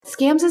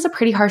scams is a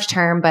pretty harsh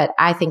term, but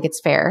I think it's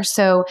fair.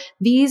 So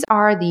these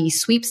are the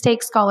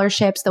sweepstakes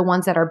scholarships, the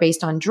ones that are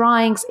based on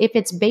drawings. If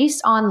it's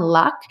based on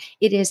luck,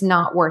 it is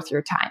not worth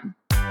your time.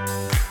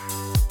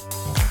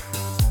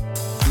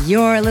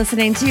 You're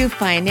listening to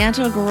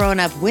Financial Grown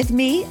Up with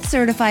me,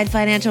 certified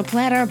financial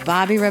planner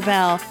Bobbi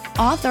Rebell,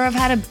 author of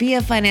How to Be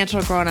a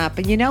Financial Grown Up.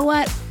 And you know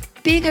what?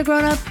 Being a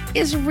grown up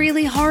is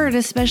really hard,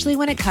 especially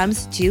when it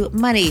comes to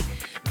money.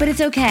 But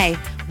it's okay.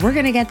 We're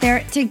going to get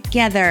there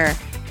together.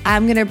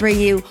 I'm going to bring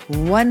you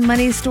one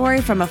money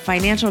story from a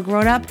financial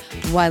grown up,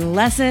 one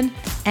lesson,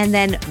 and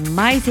then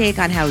my take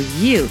on how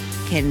you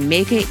can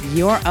make it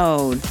your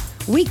own.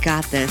 We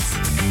got this.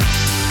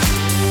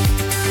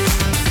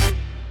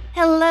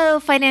 Hello,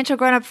 financial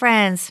grown-up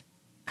friends.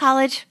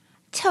 College,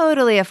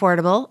 totally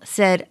affordable,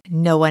 said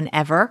no one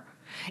ever.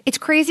 It's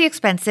crazy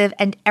expensive,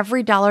 and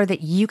every dollar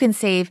that you can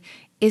save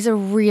is a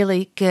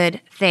really good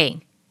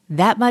thing.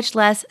 That much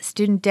less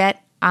student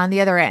debt on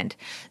the other end.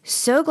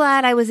 So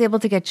glad I was able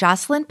to get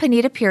Jocelyn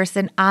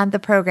Panetta-Pearson on the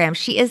program.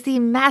 She is the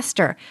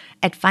master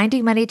at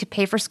finding money to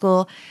pay for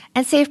school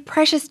and save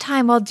precious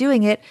time while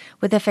doing it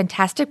with a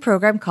fantastic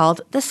program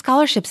called the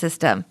Scholarship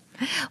System.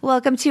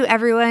 Welcome to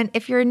everyone.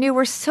 If you're new,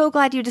 we're so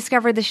glad you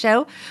discovered the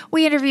show.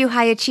 We interview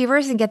high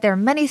achievers and get their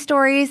money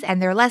stories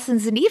and their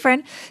lessons and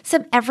even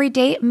some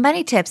everyday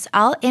money tips,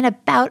 all in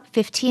about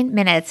 15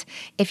 minutes.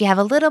 If you have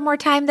a little more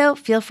time, though,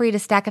 feel free to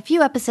stack a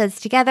few episodes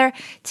together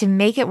to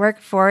make it work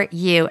for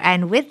you.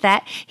 And with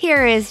that,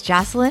 here is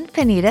Jocelyn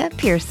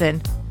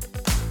Panetta-Pearson.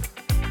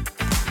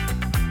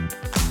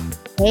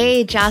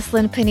 Hey,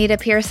 Jocelyn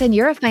Panetta-Pearson,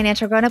 you're a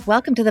financial grown-up.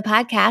 Welcome to the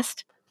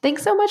podcast.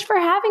 Thanks so much for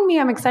having me.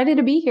 I'm excited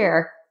to be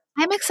here.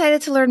 I'm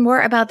excited to learn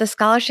more about the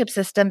scholarship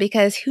system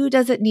because who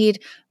doesn't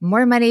need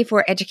more money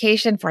for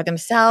education for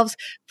themselves,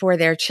 for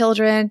their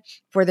children,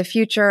 for the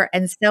future,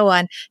 and so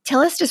on?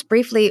 Tell us just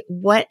briefly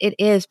what it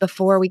is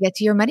before we get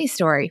to your money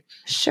story.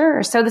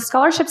 Sure. So the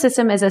scholarship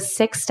system is a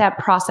 6-step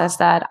process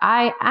that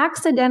I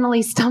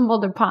accidentally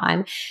stumbled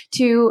upon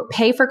to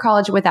pay for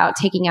college without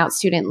taking out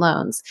student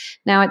loans.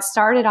 Now, it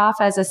started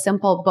off as a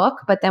simple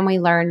book, but then we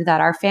learned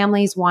that our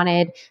families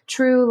wanted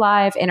true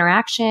live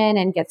interaction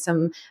and get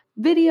some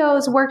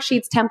videos,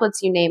 worksheets,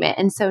 templates, you name it.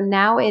 And so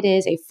now it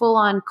is a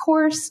full-on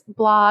course,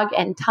 blog,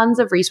 and tons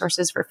of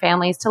resources for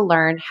families to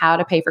learn how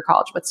to pay for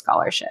college with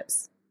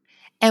scholarships.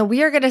 And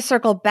we are going to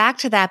circle back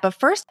to that. But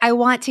first, I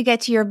want to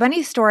get to your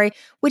money story,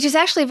 which is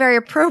actually very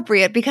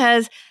appropriate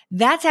because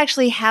that's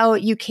actually how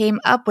you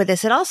came up with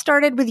this. It all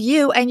started with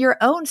you and your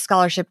own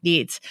scholarship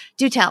needs.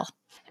 Do tell.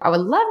 I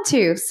would love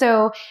to.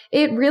 So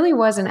it really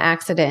was an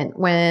accident.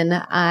 When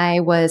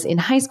I was in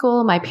high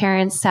school, my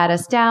parents sat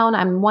us down.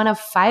 I'm one of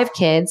 5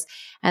 kids.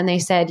 And they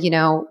said,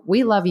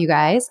 we love you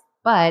guys,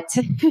 but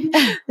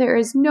there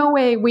is no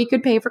way we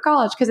could pay for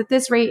college because at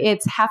this rate,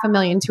 it's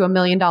 $500,000 to $1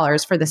 million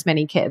for this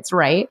many kids,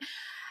 right?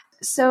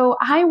 So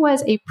I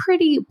was a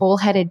pretty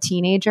bullheaded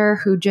teenager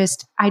who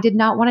I did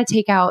not want to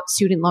take out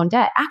student loan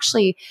debt.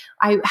 Actually,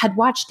 I had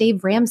watched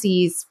Dave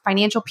Ramsey's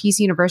Financial Peace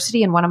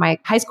University in one of my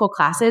high school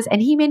classes,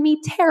 and he made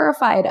me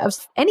terrified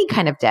of any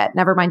kind of debt,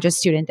 never mind just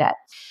student debt.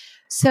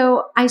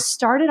 So I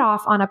started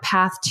off on a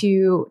path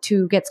to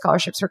get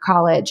scholarships for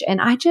college.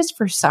 And I just,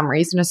 for some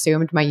reason,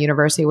 assumed my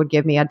university would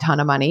give me a ton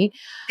of money.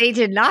 They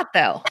did not,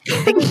 though.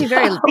 They gave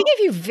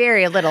you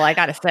very little, I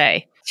got to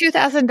say.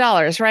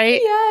 $2,000, right?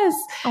 Yes.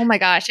 Oh my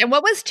gosh. And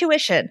what was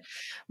tuition?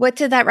 What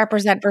did that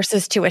represent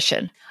versus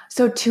tuition?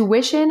 So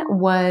tuition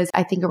was,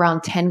 I think,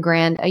 around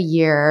 $10,000 a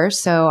year.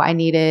 So I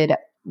needed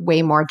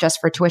way more just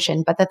for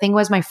tuition. But the thing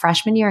was, my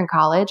freshman year in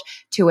college,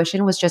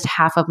 tuition was just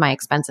half of my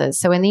expenses.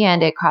 So in the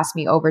end, it cost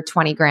me over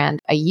 $20,000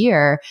 a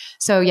year.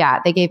 So yeah,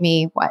 they gave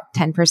me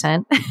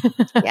 10%.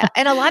 Yeah.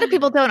 And a lot of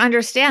people don't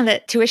understand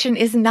that tuition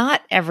is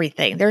not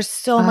everything. There's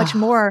so much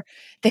more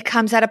that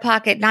comes out of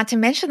pocket, not to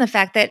mention the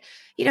fact that,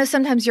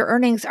 sometimes your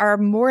earnings are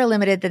more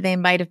limited than they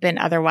might have been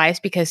otherwise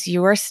because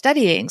you are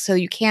studying. So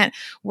you can't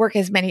work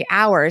as many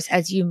hours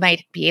as you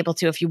might be able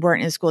to if you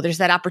weren't in school. There's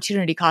that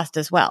opportunity cost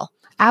as well.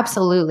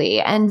 Absolutely.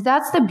 And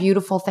that's the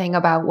beautiful thing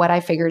about what I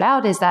figured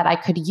out is that I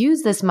could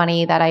use this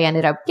money that I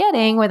ended up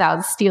getting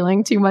without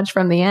stealing too much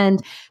from the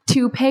end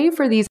to pay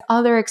for these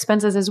other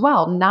expenses as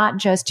well, not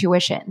just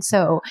tuition.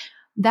 So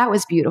that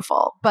was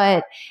beautiful,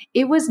 but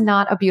it was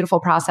not a beautiful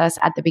process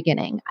at the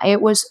beginning.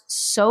 It was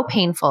so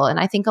painful.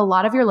 And I think a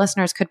lot of your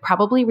listeners could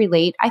probably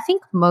relate. I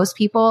think most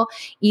people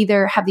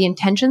either have the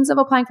intentions of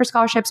applying for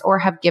scholarships or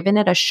have given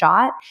it a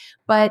shot.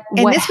 But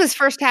this was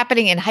first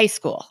happening in high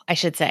school, I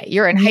should say.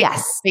 You're in high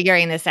school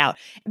figuring this out.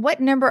 What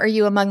number are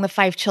you among the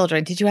 5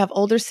 children? Did you have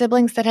older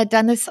siblings that had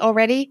done this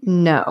already?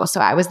 No. So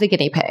I was the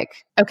guinea pig.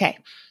 Okay.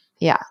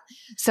 Yeah.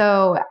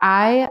 So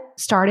I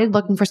started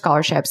looking for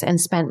scholarships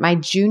and spent my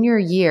junior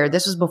year.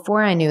 This was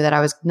before I knew that I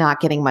was not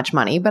getting much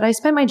money, but I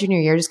spent my junior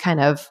year just kind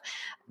of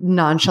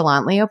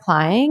nonchalantly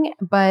applying.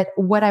 But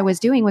what I was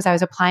doing was I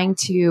was applying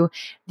to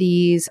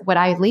these, what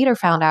I later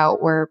found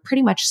out were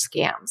pretty much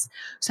scams.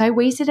 So I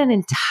wasted an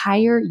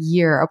entire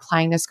year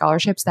applying to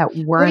scholarships that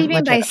weren't What do you mean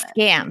legitimate.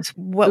 by scams?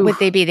 What would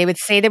they be? They would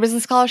say there was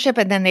a scholarship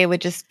and then they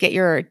would just get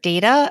your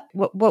data.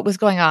 What was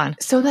going on?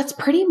 So that's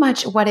pretty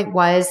much what it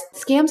was.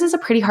 Scams is a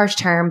pretty harsh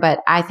term, but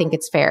I think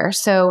it's fair.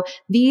 So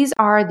these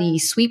are the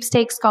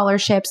sweepstakes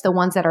scholarships, the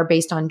ones that are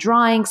based on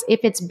drawings.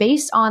 If it's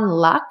based on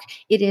luck,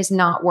 it is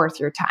not worth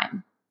your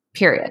time.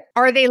 Period.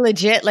 Are they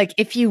legit? Like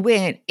if you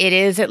win, it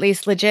is at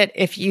least legit.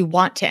 If you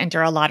want to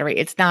enter a lottery,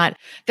 it's not,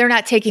 they're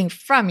not taking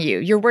from you.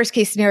 Your worst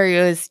case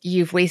scenario is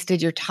you've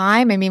wasted your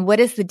time. I mean, what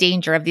is the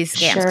danger of these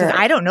scams? Because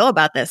I don't know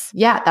about this.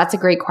 Yeah, that's a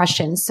great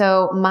question.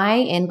 So my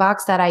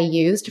inbox that I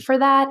used for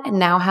that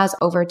now has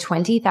over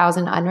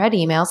 20,000 unread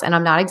emails. And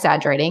I'm not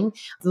exaggerating,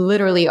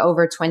 literally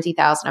over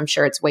 20,000. I'm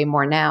sure it's way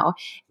more now,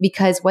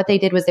 because what they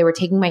did was they were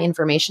taking my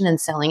information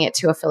and selling it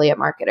to affiliate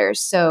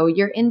marketers. So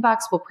your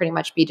inbox will pretty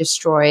much be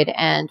destroyed,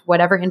 and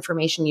whatever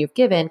information you've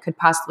given could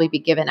possibly be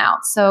given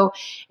out. So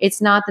it's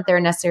not that they're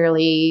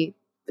necessarily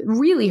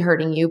really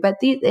hurting you, but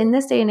in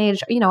this day and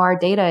age, our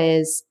data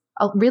is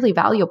really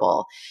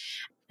valuable.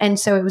 And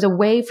so it was a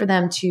way for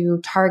them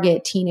to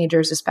target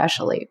teenagers,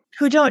 especially.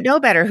 Who don't know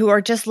better, who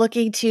are just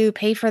looking to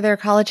pay for their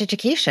college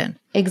education.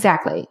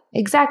 Exactly.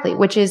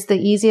 Which is the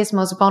easiest,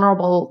 most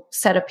vulnerable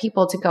set of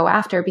people to go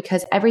after,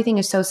 because everything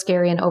is so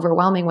scary and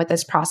overwhelming with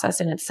this process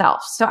in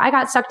itself. So I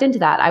got sucked into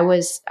that.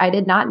 I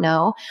did not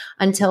know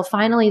until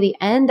finally the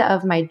end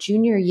of my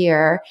junior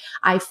year,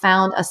 I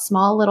found a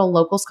small little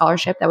local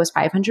scholarship that was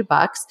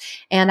 $500,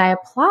 and I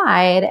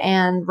applied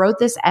and wrote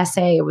this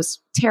essay. It was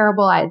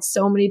terrible. I had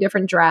so many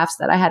different drafts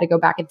that I had to go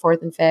back and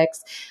forth and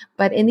fix.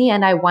 But in the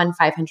end, I won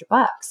 $500.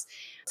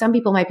 Some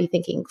people might be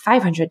thinking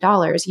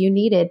 $500, you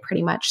needed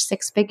pretty much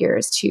six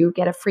figures to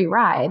get a free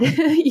ride.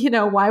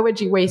 Why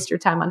would you waste your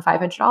time on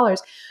 $500?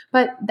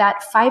 But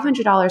that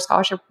 $500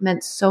 scholarship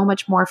meant so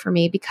much more for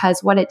me,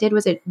 because what it did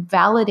was it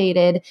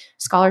validated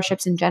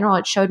scholarships in general.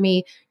 It showed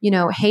me,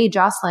 hey,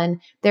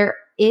 Jocelyn, there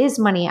is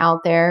money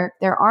out there.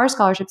 There are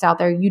scholarships out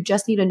there. You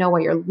just need to know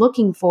what you're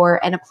looking for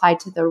and apply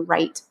to the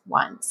right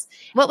ones.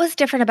 What was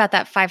different about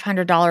that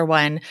 $500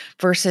 one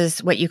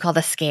versus what you call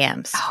the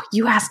scams? Oh,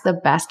 you ask the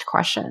best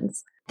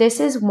questions. This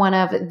is one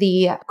of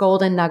the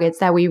golden nuggets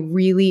that we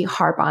really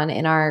harp on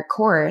in our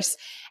course.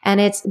 And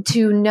it's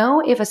to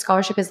know if a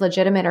scholarship is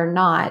legitimate or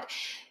not.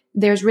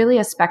 There's really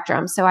a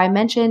spectrum. So I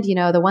mentioned,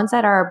 the ones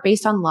that are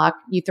based on luck,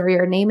 you throw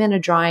your name in a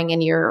drawing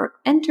and you're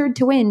entered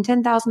to win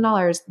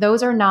 $10,000.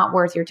 Those are not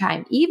worth your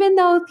time. Even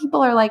though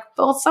people are like,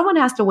 well, someone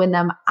has to win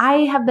them.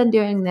 I have been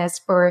doing this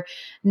for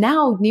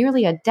now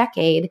nearly a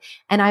decade,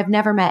 and I've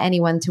never met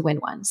anyone to win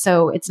one.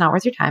 So it's not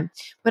worth your time.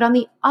 But on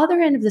the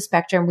other end of the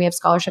spectrum, we have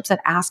scholarships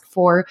that ask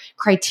for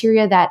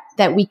criteria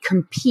that we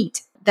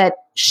compete, that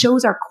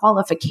shows our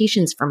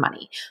qualifications for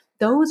money.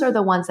 Those are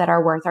the ones that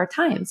are worth our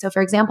time. So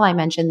for example, I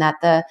mentioned that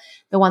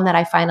the one that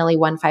I finally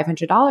won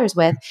 $500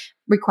 with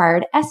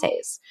required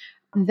essays.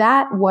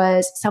 That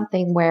was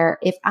something where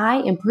if I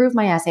improve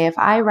my essay, if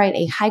I write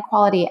a high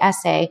quality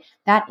essay,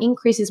 that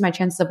increases my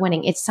chances of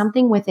winning. It's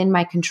something within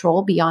my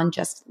control beyond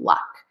just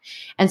luck.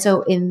 And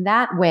so in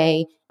that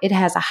way, it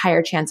has a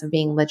higher chance of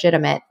being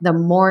legitimate, the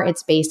more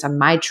it's based on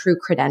my true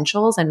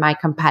credentials and my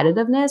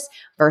competitiveness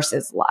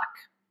versus luck.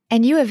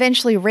 And you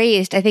eventually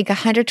raised, I think,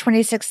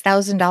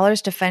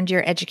 $126,000 to fund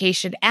your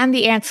education and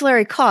the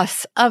ancillary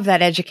costs of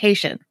that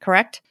education,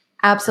 correct?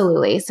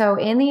 Absolutely. So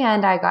in the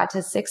end, I got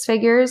to six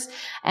figures,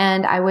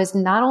 and I was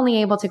not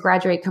only able to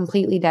graduate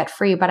completely debt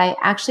free, but I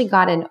actually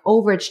got an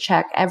overage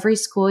check every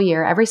school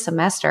year, every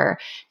semester,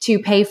 to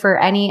pay for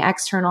any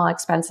external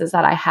expenses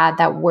that I had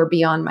that were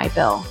beyond my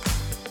bill.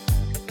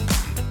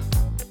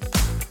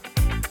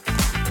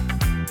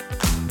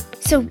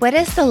 So what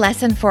is the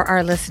lesson for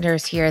our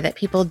listeners here that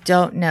people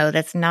don't know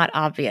that's not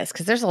obvious?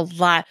 Because there's a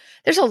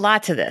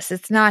lot to this.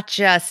 It's not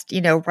just,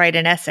 write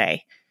an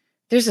essay.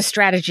 There's a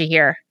strategy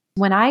here.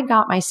 When I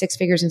got my six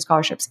figures in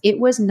scholarships, it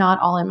was not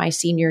all in my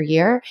senior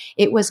year.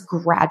 It was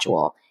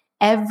gradual.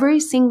 Every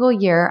single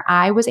year,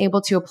 I was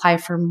able to apply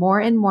for more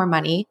and more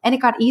money, and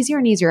it got easier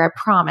and easier. I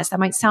promise. That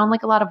might sound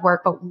like a lot of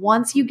work, but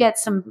once you get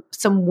some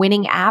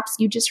winning apps,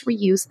 you just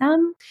reuse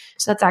them.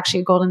 So that's actually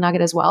a golden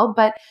nugget as well.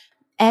 But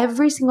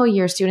every single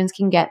year, students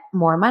can get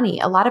more money.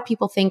 A lot of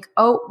people think,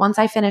 oh, once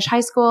I finish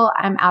high school,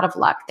 I'm out of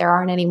luck. There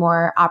aren't any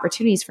more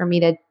opportunities for me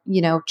to,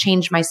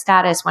 change my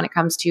status when it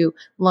comes to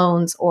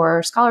loans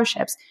or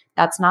scholarships.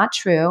 That's not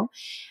true.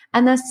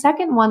 And the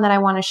second one that I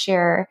want to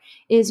share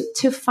is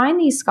to find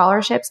these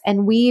scholarships.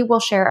 And we will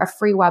share a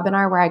free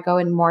webinar where I go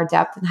in more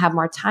depth and have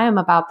more time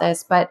about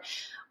this. But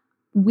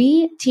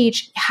we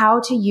teach how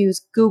to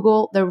use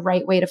Google the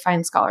right way to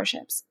find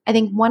scholarships. I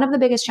think one of the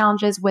biggest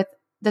challenges with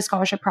the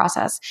scholarship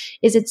process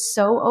is it's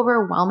so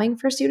overwhelming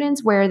for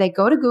students, where they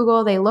go to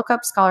Google, they look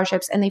up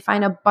scholarships, and they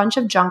find a bunch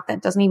of junk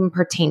that doesn't even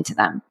pertain to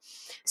them.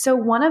 So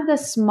one of the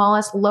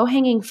smallest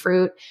low-hanging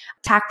fruit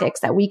tactics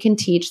that we can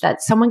teach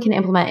that someone can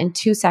implement in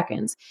 2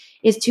 seconds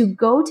is to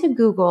go to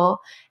Google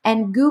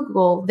and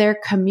Google their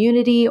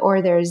community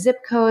or their zip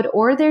code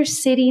or their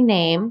city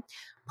name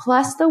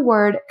plus the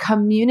word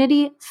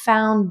community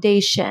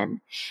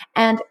foundation.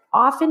 And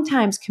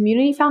oftentimes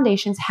community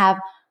foundations have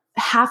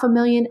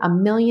 $500,000,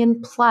 $1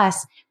 million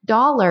plus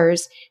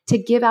dollars to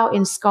give out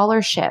in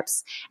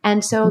scholarships.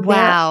 And so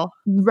wow,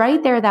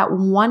 right there, that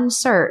one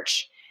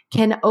search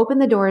can open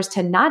the doors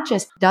to not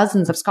just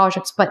dozens of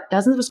scholarships, but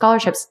dozens of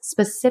scholarships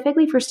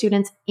specifically for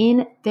students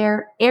in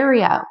their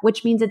area,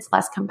 which means it's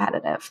less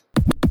competitive.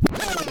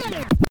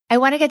 I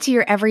want to get to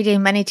your everyday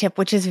money tip,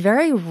 which is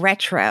very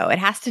retro. It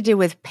has to do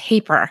with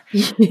paper.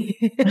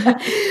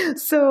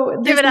 So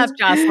give it up,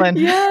 Jocelyn.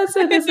 Yeah.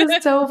 So this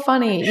is so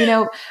funny.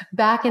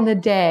 Back in the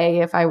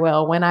day, if I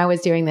will, when I was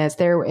doing this,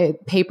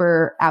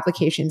 paper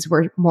applications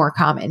were more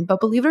common, but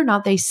believe it or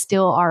not, they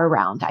still are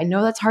around. I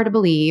know that's hard to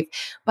believe,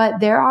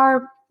 but there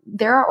are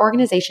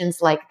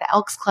organizations like the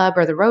Elks Club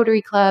or the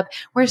Rotary Club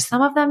where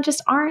some of them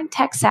just aren't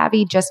tech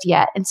savvy just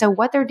yet. And so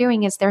what they're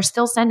doing is they're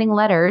still sending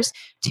letters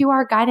to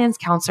our guidance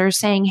counselors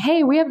saying,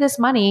 hey, we have this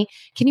money.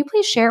 Can you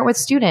please share it with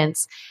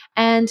students?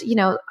 And,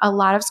 a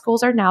lot of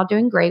schools are now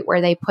doing great where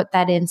they put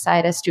that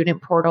inside a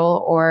student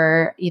portal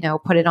or,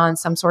 put it on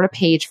some sort of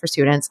page for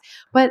students.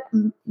 But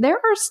there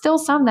are still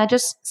some that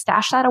just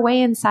stash that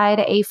away inside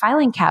a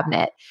filing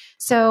cabinet.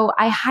 So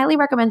I highly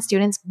recommend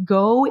students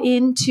go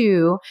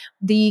into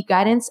the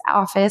guidance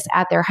office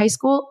at their high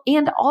school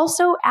and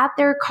also at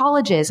their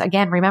colleges.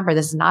 Again, remember,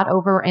 this is not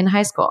over in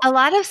high school. A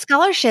lot of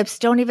scholarships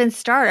don't even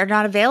start, are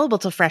not available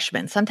to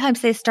freshmen.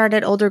 Sometimes they start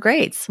at older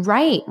grades.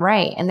 Right.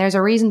 And there's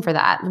a reason for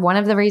that. One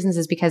of the reasons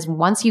is because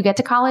once you get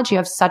to college, you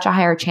have such a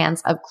higher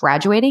chance of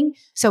graduating.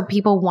 So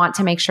people want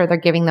to make sure they're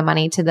giving the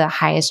money to the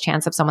highest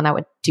chance of someone that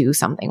would do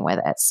something with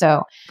it.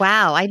 So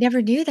wow, I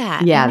never knew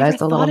that. Yeah, I never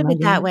that's a little thought of it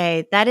that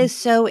way. That is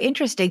so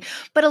interesting.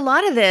 But a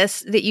lot of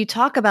this that you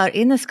talk about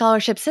in the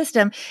scholarship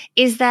system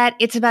is that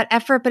it's about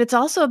effort, but it's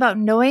also about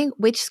knowing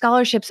which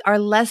scholarships are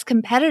less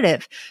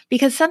competitive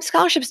because some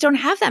scholarships don't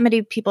have that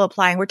many people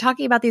applying. We're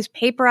talking about these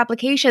paper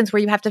applications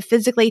where you have to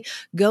physically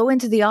go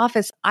into the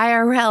office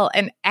IRL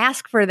and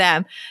ask for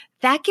them.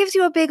 That gives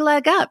you a big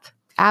leg up.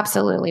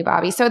 Absolutely,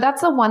 Bobby. So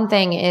that's the one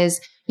thing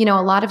is, a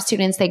lot of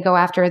students, they go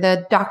after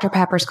the Dr.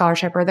 Pepper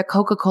scholarship or the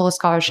Coca-Cola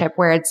scholarship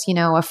where it's,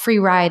 a free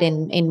ride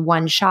in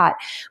one shot.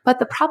 But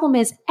the problem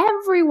is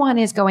everyone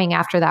is going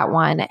after that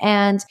one.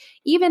 And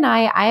even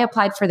I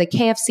applied for the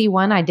KFC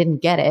one. I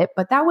didn't get it,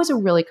 but that was a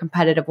really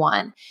competitive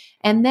one.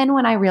 And then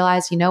when I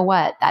realized,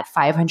 that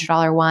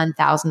 $500 one,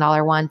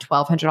 $1,000 one,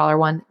 $1,200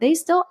 one, they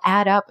still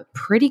add up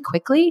pretty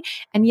quickly.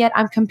 And yet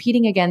I'm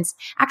competing against,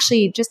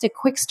 actually, just a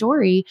quick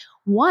story.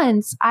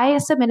 Once I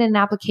submitted an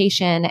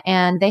application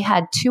and they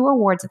had 2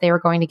 awards that they were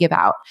going to give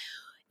out.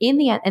 In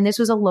the end, and this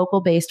was a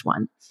local based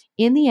one.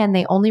 In the end,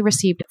 they only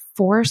received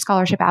 4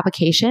 scholarship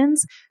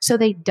applications. So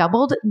they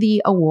doubled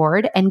the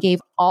award and gave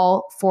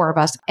all 4 of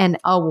us an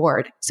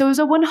award. So it was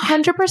a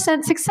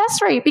 100%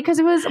 success rate because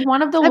it was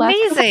one of the less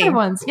competitive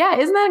ones. Yeah.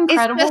 Isn't that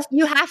incredible?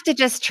 You have to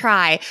just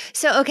try.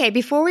 So, okay,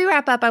 before we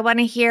wrap up, I want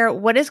to hear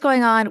what is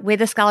going on with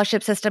the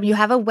scholarship system. You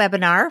have a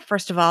webinar,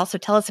 first of all. So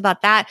tell us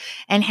about that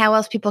and how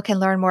else people can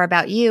learn more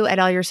about you at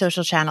all your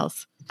social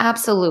channels.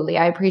 Absolutely.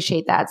 I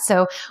appreciate that.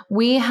 So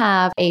we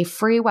have a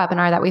free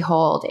webinar that we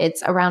hold.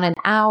 It's around an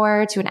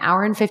hour to an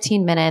hour and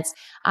 15 minutes.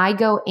 I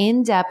go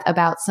in depth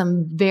about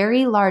some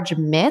very large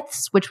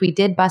myths, which we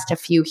did bust a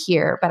few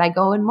here, but I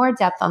go in more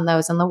depth on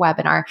those in the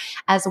webinar,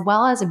 as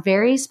well as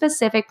very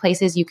specific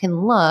places you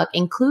can look,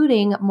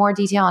 including more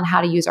detail on how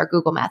to use our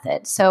Google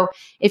method. So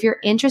if you're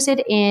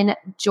interested in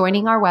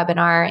joining our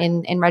webinar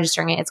and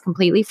registering it, it's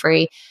completely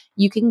free.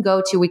 You can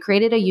go to, we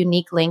created a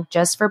unique link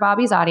just for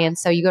Bobby's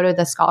audience. So you go to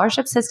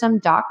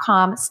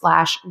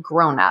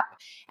thescholarshipsystem.com/grownup.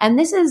 And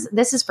this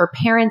is for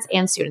parents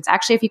and students.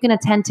 Actually, if you can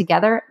attend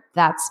together,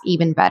 that's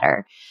even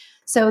better.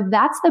 So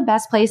that's the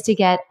best place to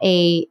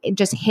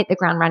just hit the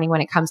ground running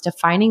when it comes to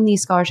finding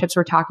these scholarships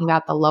we're talking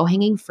about, the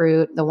low-hanging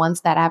fruit, the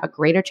ones that have a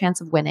greater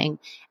chance of winning,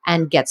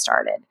 and get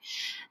started.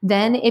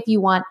 Then if you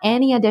want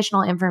any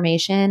additional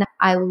information,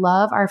 I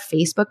love our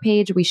Facebook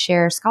page. We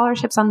share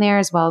scholarships on there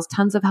as well as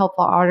tons of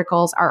helpful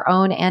articles, our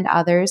own and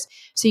others.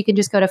 So you can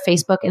just go to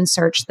Facebook and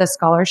search the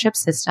scholarship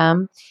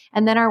system.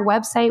 And then our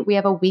website, we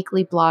have a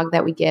weekly blog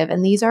that we give.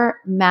 And these are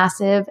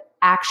massive,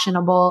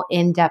 actionable,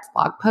 in-depth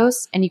blog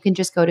posts. And you can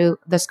just go to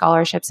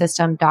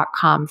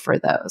thescholarshipsystem.com for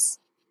those.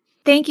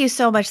 Thank you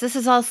so much. This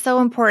is all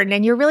so important.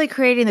 And you're really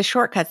creating the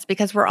shortcuts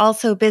because we're all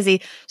so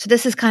busy. So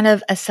this is kind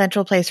of a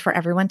central place for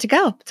everyone to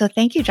go. So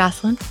thank you,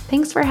 Jocelyn.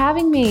 Thanks for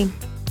having me.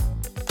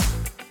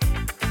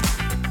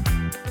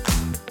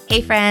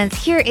 Hey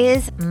friends, here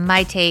is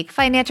my take.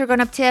 Financial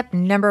grown-up tip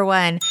number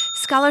 1.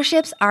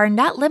 Scholarships are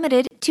not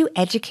limited to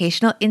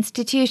educational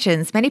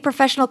institutions. Many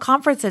professional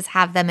conferences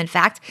have them, in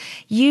fact.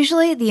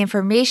 Usually the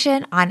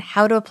information on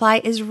how to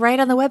apply is right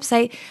on the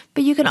website,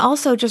 but you can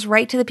also just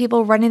write to the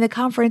people running the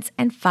conference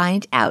and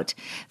find out.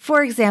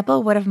 For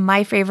example, one of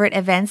my favorite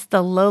events,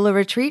 the Lola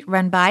Retreat,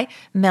 run by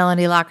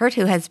Melanie Lockhart,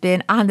 who has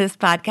been on this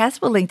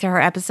podcast, we'll link to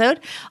her episode,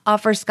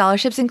 offers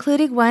scholarships,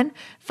 including one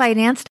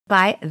financed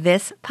by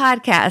this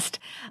podcast.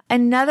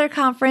 Another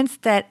conference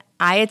that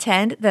I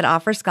attend that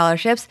offers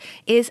scholarships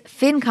is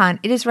FinCon.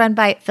 It is run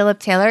by Philip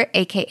Taylor,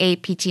 aka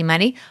PT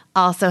Money,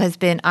 also has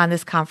been on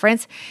this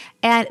conference.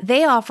 And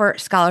they offer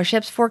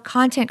scholarships for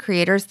content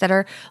creators that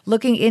are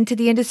looking into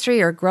the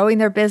industry or growing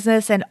their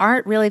business and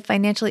aren't really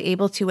financially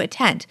able to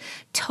attend.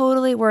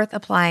 Totally worth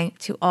applying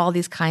to all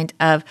these kind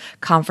of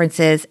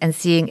conferences and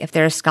seeing if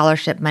there's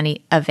scholarship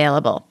money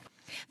available.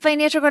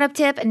 Financial grown-up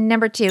tip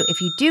number 2, if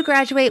you do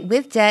graduate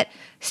with debt,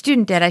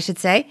 student debt, I should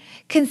say,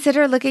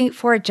 consider looking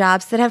for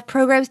jobs that have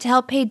programs to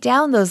help pay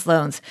down those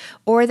loans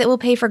or that will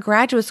pay for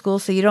graduate school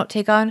so you don't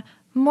take on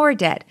more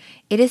debt.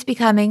 It is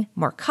becoming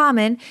more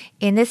common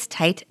in this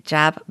tight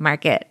job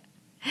market.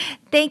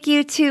 Thank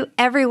you to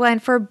everyone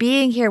for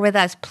being here with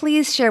us.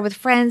 Please share with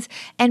friends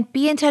and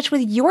be in touch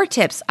with your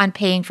tips on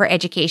paying for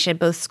education,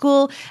 both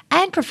school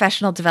and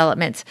professional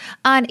development.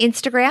 On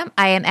Instagram,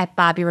 I am at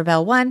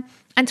BobbyRebel1.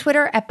 On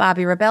Twitter at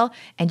Bobby Rebel,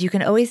 and you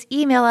can always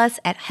email us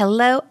at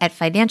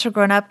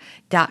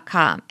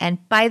hello@financialgrownup.com.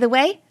 And by the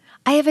way,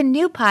 I have a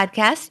new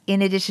podcast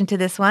in addition to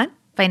this one.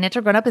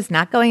 Financial Grown Up is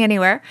not going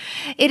anywhere.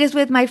 It is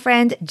with my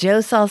friend Joe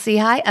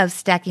Saul-Sehy of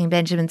Stacking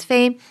Benjamins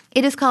fame.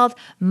 It is called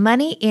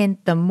Money in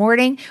the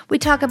Morning. We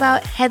talk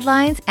about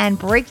headlines and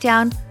break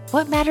down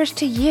what matters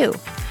to you.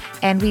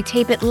 And we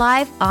tape it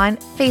live on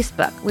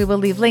Facebook. We will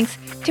leave links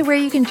to where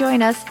you can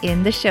join us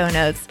in the show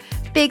notes.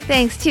 Big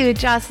thanks to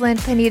Jocelyn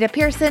Panetta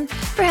Pearson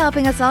for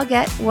helping us all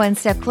get one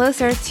step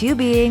closer to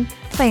being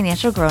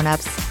financial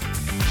grown-ups.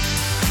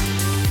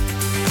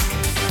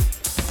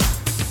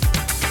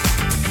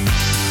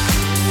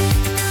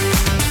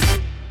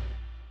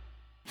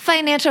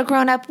 Financial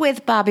Grown-Up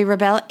with Bobby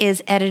Rebel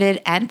is edited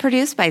and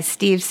produced by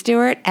Steve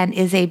Stewart and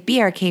is a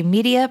BRK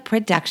Media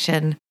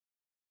production.